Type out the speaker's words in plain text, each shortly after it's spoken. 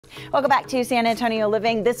Welcome back to San Antonio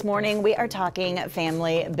Living. This morning we are talking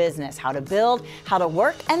family business, how to build, how to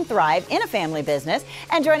work and thrive in a family business.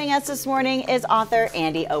 And joining us this morning is author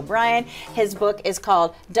Andy O'Brien. His book is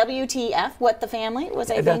called WTF, What the Family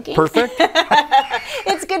Was I Thinking? Perfect.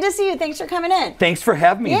 It's good to see you. Thanks for coming in. Thanks for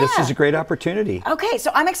having me. Yeah. This is a great opportunity. Okay,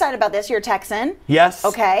 so I'm excited about this. You're a Texan. Yes.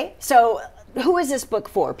 Okay, so who is this book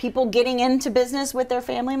for? People getting into business with their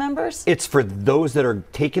family members? It's for those that are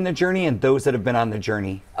taking the journey and those that have been on the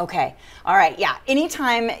journey. Okay. All right. Yeah.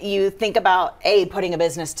 Anytime you think about putting a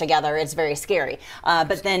business together, it's very scary.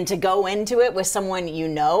 But then to go into it with someone you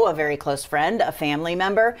know, a very close friend, a family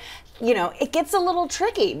member, you know, it gets a little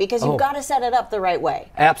tricky because you've got to set it up the right way.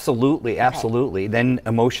 Absolutely. Absolutely. Okay. Then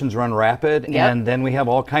emotions run rapid, Yep. and then we have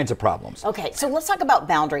all kinds of problems. Okay. So let's talk about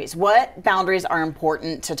boundaries. What boundaries are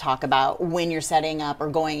important to talk about when you're setting up or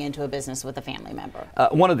going into a business with a family member?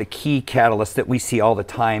 One of the key catalysts that we see all the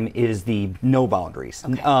time is the no boundaries.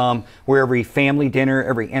 Okay. Where every family dinner,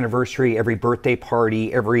 every anniversary, every birthday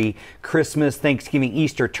party, every Christmas, Thanksgiving,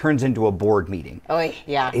 Easter turns into a board meeting. Oh,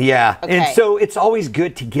 yeah. Yeah. Okay. And so it's always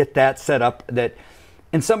good to get that set up,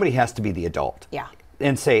 and somebody has to be the adult. Yeah.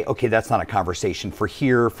 And say, okay, that's not a conversation for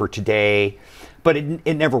here, for today. But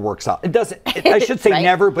it never works out. It doesn't, I should say Right?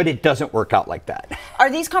 never, but it doesn't work out like that. Are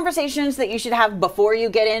these conversations that you should have before you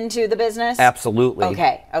get into the business? Absolutely.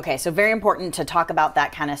 Okay. So very important to talk about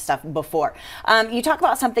that kind of stuff before. You talk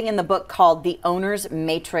about something in the book called the owner's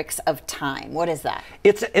matrix of time. What is that?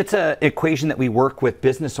 It's an equation that we work with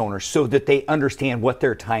business owners so that they understand what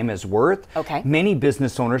their time is worth. Okay. Many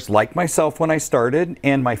business owners, like myself when I started,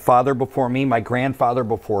 and my father before me, my grandfather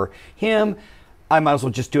before him, I might as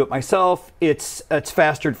well just do it myself. It's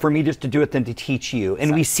faster for me just to do it than to teach you.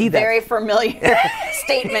 And we see that. Very familiar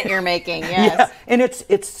statement you're making, yes. Yeah, and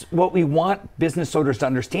it's what we want business owners to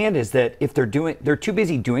understand is that if they're too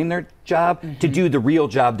busy doing their job to do the real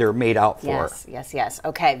job they're made out for. Yes.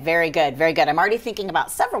 Okay, very good. I'm already thinking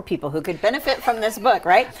about several people who could benefit from this book,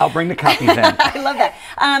 right? I'll bring the copies in. I love that.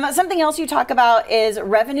 Something else you talk about is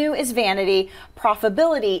revenue is vanity,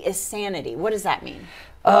 profitability is sanity. What does that mean?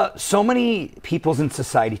 So many people in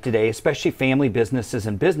society today, especially family businesses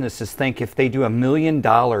and businesses, think if they do $1 million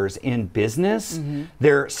in business,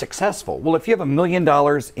 they're successful. Well, if you have $1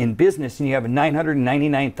 million in business and you have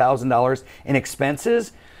 $999,000 in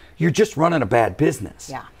expenses, you're just running a bad business.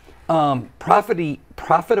 Yeah.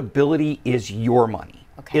 Profitability is your money.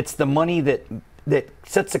 Okay. It's the money that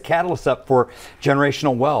sets the catalyst up for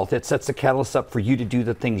generational wealth. It sets the catalyst up for you to do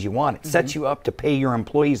the things you want. It sets you up to pay your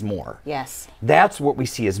employees more. Yes. That's what we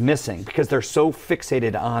see as missing because they're so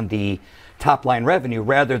fixated on the top line revenue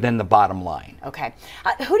rather than the bottom line. Okay.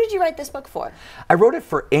 Who did you write this book for? I wrote it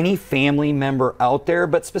for any family member out there,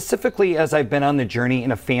 but specifically as I've been on the journey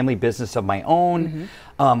in a family business of my own.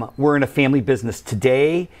 We're in a family business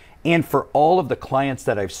today, and for all of the clients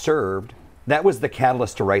that I've served, that was the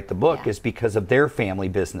catalyst to write the book, is because of their family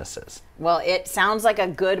businesses. Well, it sounds like a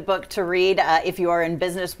good book to read if you are in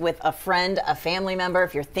business with a friend, a family member,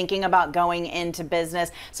 if you're thinking about going into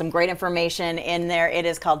business. Some great information in there. It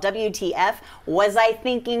is called WTF, Was I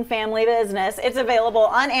Thinking Family Business? It's available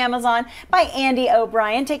on Amazon by Andy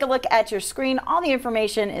O'Brien. Take a look at your screen. All the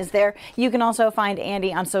information is there. You can also find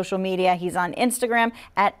Andy on social media. He's on Instagram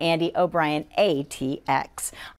at Andy O'Brien ATX.